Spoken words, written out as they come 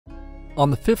On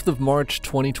the 5th of March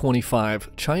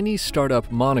 2025, Chinese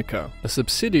startup Monica, a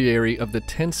subsidiary of the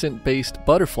Tencent-based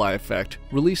Butterfly Effect,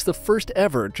 released the first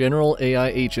ever general AI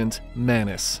agent,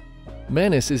 Manus.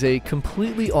 Manus is a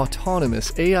completely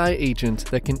autonomous AI agent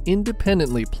that can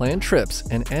independently plan trips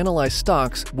and analyze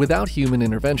stocks without human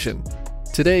intervention.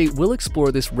 Today, we'll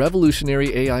explore this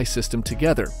revolutionary AI system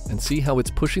together and see how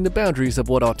it's pushing the boundaries of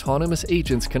what autonomous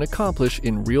agents can accomplish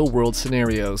in real-world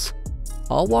scenarios.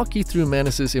 I'll walk you through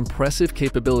Manus's impressive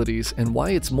capabilities and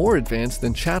why it's more advanced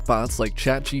than chatbots like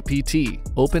ChatGPT,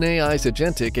 OpenAI's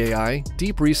agentic AI,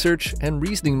 deep research, and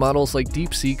reasoning models like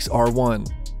DeepSeek's R1.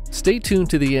 Stay tuned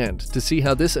to the end to see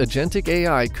how this agentic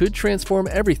AI could transform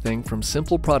everything from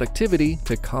simple productivity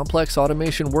to complex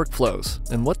automation workflows,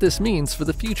 and what this means for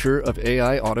the future of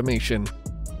AI automation.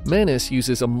 Manus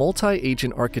uses a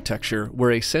multi-agent architecture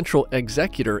where a central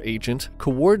executor agent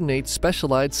coordinates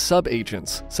specialized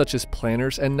sub-agents, such as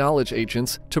planners and knowledge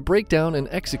agents, to break down and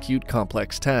execute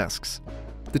complex tasks.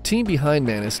 The team behind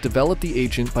Manus developed the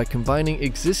agent by combining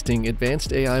existing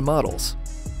advanced AI models.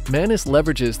 Manus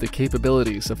leverages the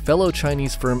capabilities of fellow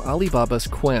Chinese firm Alibaba's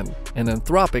Qwen and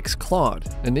Anthropic's Claude,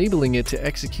 enabling it to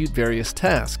execute various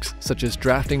tasks, such as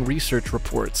drafting research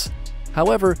reports.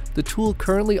 However, the tool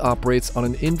currently operates on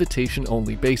an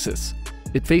invitation-only basis.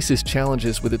 It faces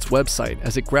challenges with its website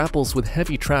as it grapples with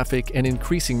heavy traffic and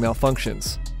increasing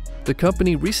malfunctions. The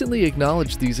company recently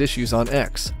acknowledged these issues on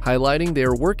X, highlighting they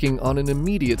are working on an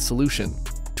immediate solution.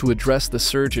 To address the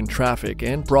surge in traffic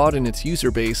and broaden its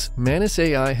user base, Manus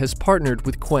AI has partnered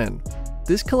with Qwen.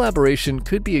 This collaboration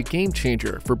could be a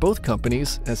game-changer for both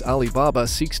companies as Alibaba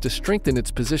seeks to strengthen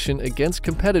its position against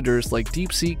competitors like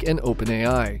DeepSeek and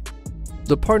OpenAI.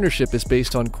 The partnership is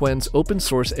based on Qwen's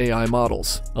open-source AI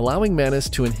models, allowing Manus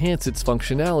to enhance its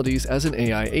functionalities as an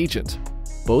AI agent.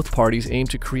 Both parties aim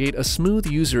to create a smooth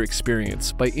user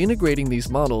experience by integrating these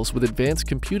models with advanced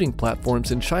computing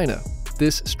platforms in China.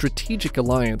 This strategic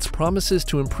alliance promises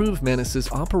to improve Manus's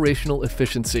operational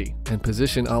efficiency and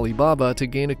position Alibaba to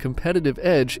gain a competitive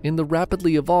edge in the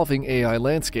rapidly evolving AI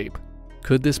landscape.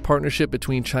 Could this partnership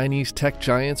between Chinese tech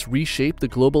giants reshape the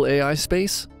global AI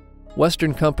space?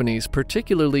 Western companies,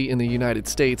 particularly in the United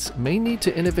States, may need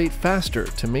to innovate faster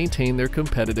to maintain their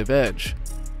competitive edge.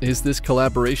 Is this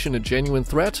collaboration a genuine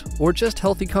threat or just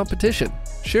healthy competition?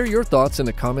 Share your thoughts in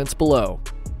the comments below.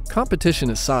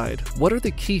 Competition aside, what are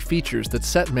the key features that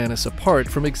set Manus apart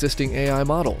from existing AI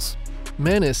models?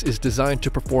 Manus is designed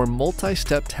to perform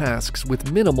multi-step tasks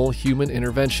with minimal human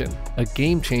intervention, a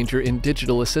game-changer in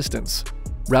digital assistance.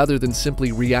 Rather than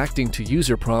simply reacting to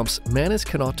user prompts, Manus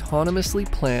can autonomously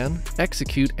plan,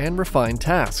 execute, and refine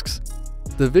tasks.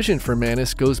 The vision for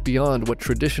Manus goes beyond what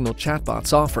traditional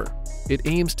chatbots offer. It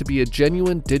aims to be a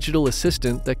genuine digital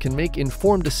assistant that can make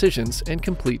informed decisions and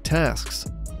complete tasks.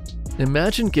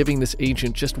 Imagine giving this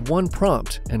agent just one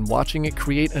prompt and watching it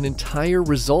create an entire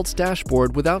results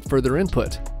dashboard without further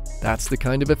input. That's the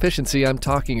kind of efficiency I'm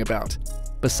talking about.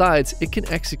 Besides, it can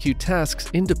execute tasks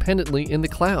independently in the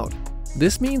cloud.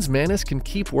 This means Manus can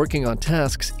keep working on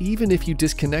tasks even if you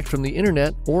disconnect from the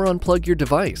internet or unplug your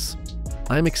device.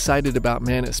 I'm excited about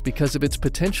Manus because of its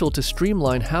potential to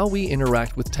streamline how we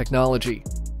interact with technology.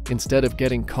 Instead of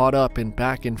getting caught up in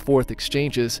back-and-forth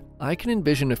exchanges, I can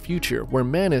envision a future where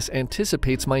Manus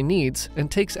anticipates my needs and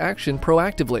takes action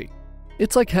proactively.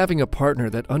 It's like having a partner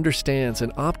that understands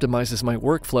and optimizes my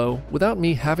workflow without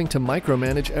me having to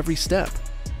micromanage every step.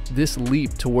 This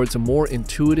leap towards a more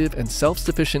intuitive and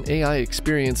self-sufficient AI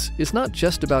experience is not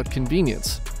just about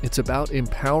convenience, it's about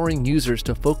empowering users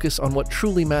to focus on what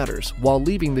truly matters while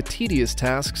leaving the tedious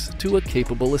tasks to a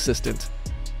capable assistant.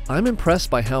 I'm impressed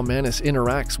by how Manus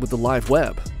interacts with the live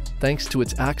web. Thanks to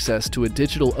its access to a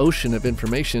digital ocean of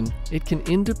information, it can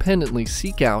independently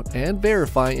seek out and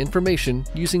verify information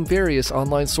using various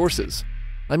online sources.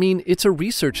 I mean, it's a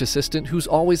research assistant who's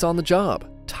always on the job,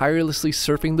 tirelessly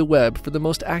surfing the web for the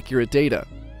most accurate data.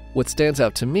 What stands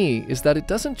out to me is that it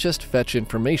doesn't just fetch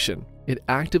information, it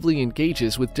actively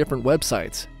engages with different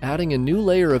websites, adding a new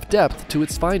layer of depth to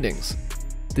its findings.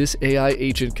 This AI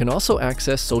agent can also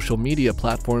access social media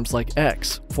platforms like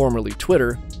X, formerly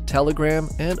Twitter, Telegram,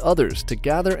 and others to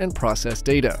gather and process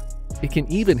data. It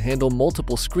can even handle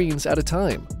multiple screens at a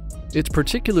time. It's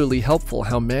particularly helpful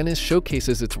how Manus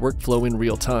showcases its workflow in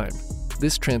real time.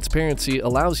 This transparency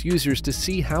allows users to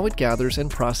see how it gathers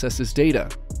and processes data.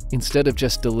 Instead of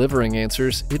just delivering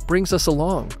answers, it brings us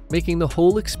along, making the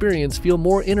whole experience feel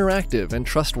more interactive and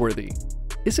trustworthy.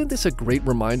 Isn't this a great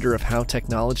reminder of how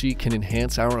technology can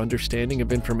enhance our understanding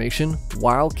of information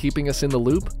while keeping us in the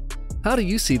loop? How do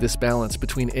you see this balance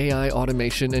between AI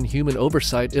automation and human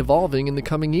oversight evolving in the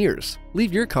coming years?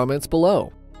 Leave your comments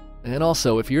below. And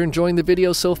also, if you're enjoying the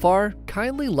video so far,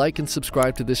 kindly like and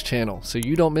subscribe to this channel so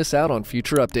you don't miss out on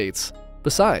future updates.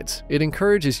 Besides, it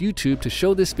encourages YouTube to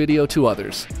show this video to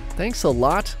others. Thanks a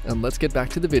lot, and let's get back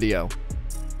to the video.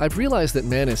 I've realized that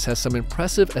Manus has some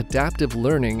impressive adaptive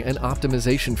learning and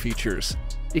optimization features.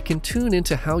 It can tune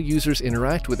into how users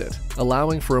interact with it,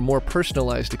 allowing for a more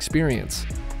personalized experience.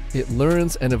 It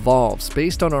learns and evolves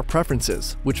based on our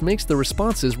preferences, which makes the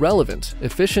responses relevant,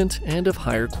 efficient, and of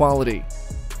higher quality.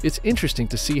 It's interesting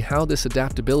to see how this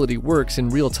adaptability works in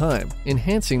real time,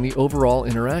 enhancing the overall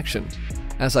interaction.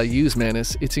 As I use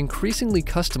Manus, it's increasingly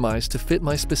customized to fit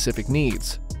my specific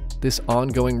needs. This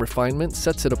ongoing refinement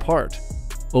sets it apart.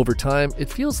 Over time, it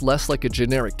feels less like a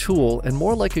generic tool and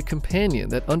more like a companion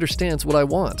that understands what I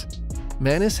want.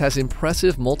 Manus has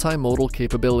impressive multimodal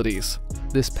capabilities.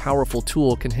 This powerful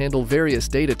tool can handle various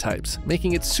data types,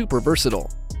 making it super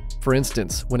versatile. For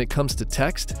instance, when it comes to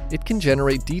text, it can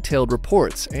generate detailed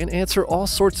reports and answer all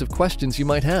sorts of questions you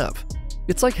might have.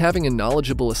 It's like having a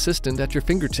knowledgeable assistant at your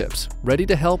fingertips, ready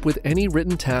to help with any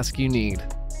written task you need.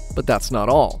 But that's not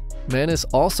all. Manus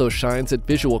also shines at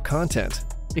visual content.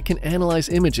 It can analyze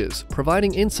images,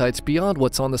 providing insights beyond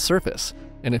what's on the surface.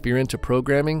 And if you're into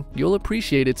programming, you'll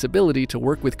appreciate its ability to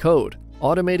work with code,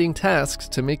 automating tasks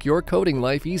to make your coding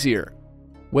life easier.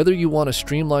 Whether you want to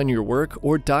streamline your work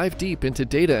or dive deep into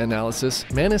data analysis,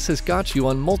 Manus has got you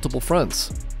on multiple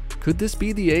fronts. Could this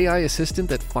be the AI assistant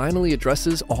that finally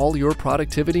addresses all your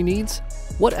productivity needs?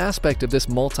 What aspect of this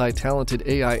multi-talented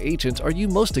AI agent are you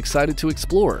most excited to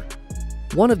explore?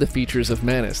 One of the features of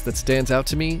Manus that stands out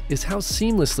to me is how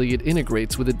seamlessly it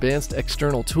integrates with advanced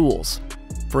external tools.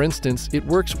 For instance, it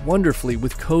works wonderfully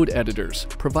with code editors,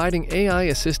 providing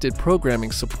AI-assisted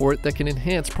programming support that can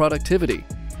enhance productivity.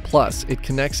 Plus, it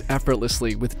connects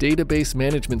effortlessly with database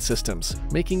management systems,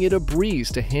 making it a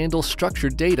breeze to handle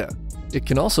structured data. It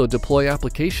can also deploy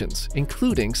applications,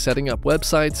 including setting up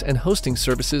websites and hosting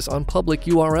services on public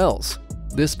URLs.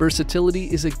 This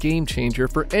versatility is a game changer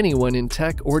for anyone in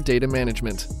tech or data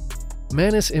management.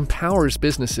 Manus empowers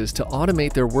businesses to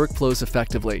automate their workflows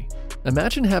effectively.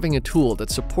 Imagine having a tool that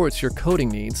supports your coding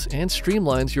needs and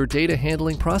streamlines your data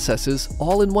handling processes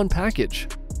all in one package.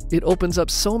 It opens up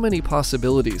so many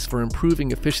possibilities for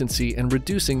improving efficiency and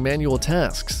reducing manual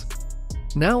tasks.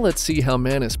 Now let's see how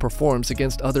Manus performs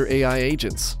against other AI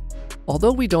agents.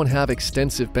 Although we don't have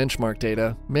extensive benchmark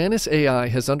data, Manus AI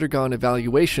has undergone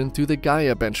evaluation through the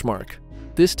Gaia benchmark.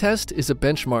 This test is a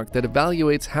benchmark that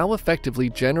evaluates how effectively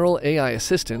general AI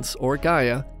assistants, or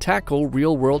Gaia, tackle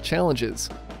real-world challenges.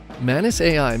 Manus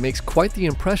AI makes quite the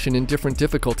impression in different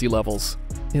difficulty levels.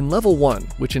 In Level 1,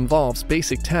 which involves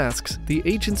basic tasks, the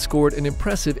agent scored an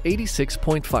impressive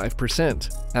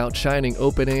 86.5%, outshining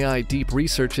OpenAI Deep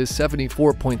Research's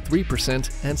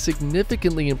 74.3% and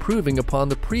significantly improving upon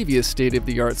the previous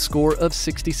state-of-the-art score of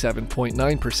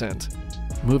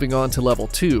 67.9%. Moving on to Level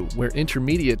 2, where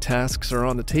intermediate tasks are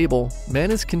on the table,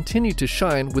 Manus continued to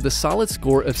shine with a solid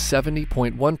score of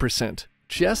 70.1%.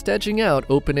 Just edging out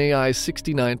OpenAI's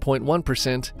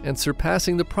 69.1% and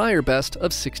surpassing the prior best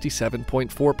of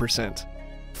 67.4%.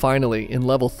 Finally, in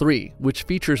Level 3, which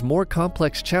features more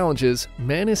complex challenges,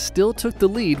 Manus still took the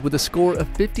lead with a score of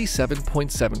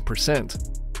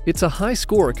 57.7%. It's a high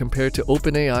score compared to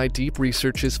OpenAI Deep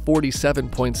Research's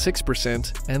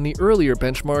 47.6% and the earlier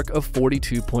benchmark of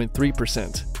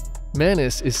 42.3%.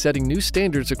 Manus is setting new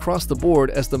standards across the board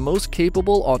as the most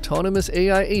capable autonomous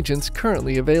AI agents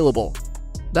currently available.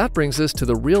 That brings us to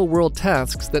the real-world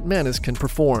tasks that Manus can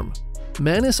perform.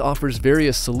 Manus offers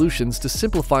various solutions to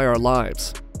simplify our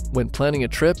lives. When planning a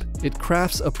trip, it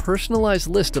crafts a personalized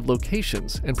list of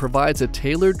locations and provides a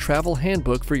tailored travel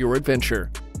handbook for your adventure.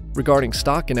 Regarding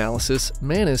stock analysis,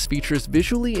 Manus features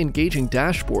visually engaging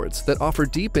dashboards that offer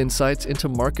deep insights into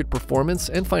market performance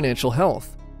and financial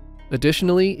health.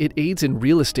 Additionally, it aids in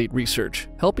real estate research,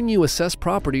 helping you assess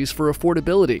properties for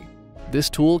affordability. This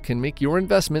tool can make your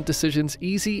investment decisions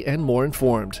easy and more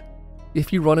informed.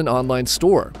 If you run an online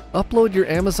store, upload your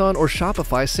Amazon or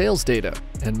Shopify sales data,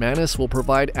 and Manus will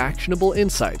provide actionable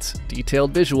insights,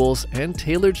 detailed visuals, and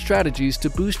tailored strategies to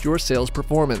boost your sales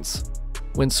performance.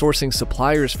 When sourcing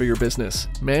suppliers for your business,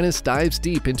 Manus dives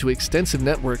deep into extensive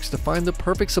networks to find the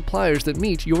perfect suppliers that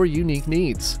meet your unique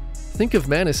needs. Think of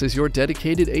Manus as your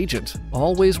dedicated agent,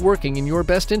 always working in your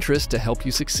best interest to help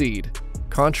you succeed.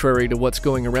 Contrary to what's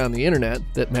going around the internet,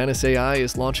 that Manus AI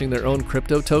is launching their own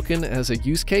crypto token as a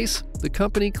use case, the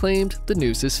company claimed the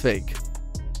news is fake.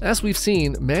 As we've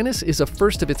seen, Manus is a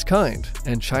first of its kind,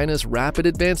 and China's rapid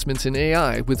advancements in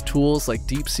AI with tools like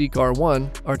DeepSeek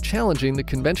R1 are challenging the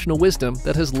conventional wisdom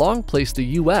that has long placed the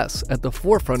US at the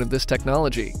forefront of this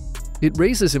technology. It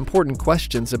raises important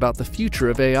questions about the future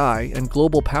of AI and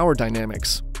global power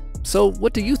dynamics. So,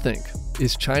 what do you think?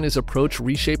 Is China's approach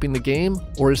reshaping the game,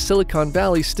 or is Silicon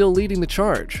Valley still leading the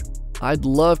charge? I'd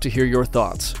love to hear your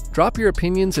thoughts. Drop your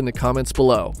opinions in the comments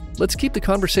below. Let's keep the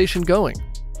conversation going.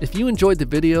 If you enjoyed the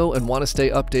video and want to stay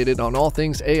updated on all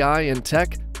things AI and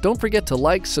tech, don't forget to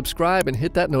like, subscribe, and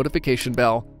hit that notification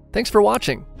bell. Thanks for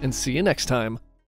watching, and see you next time.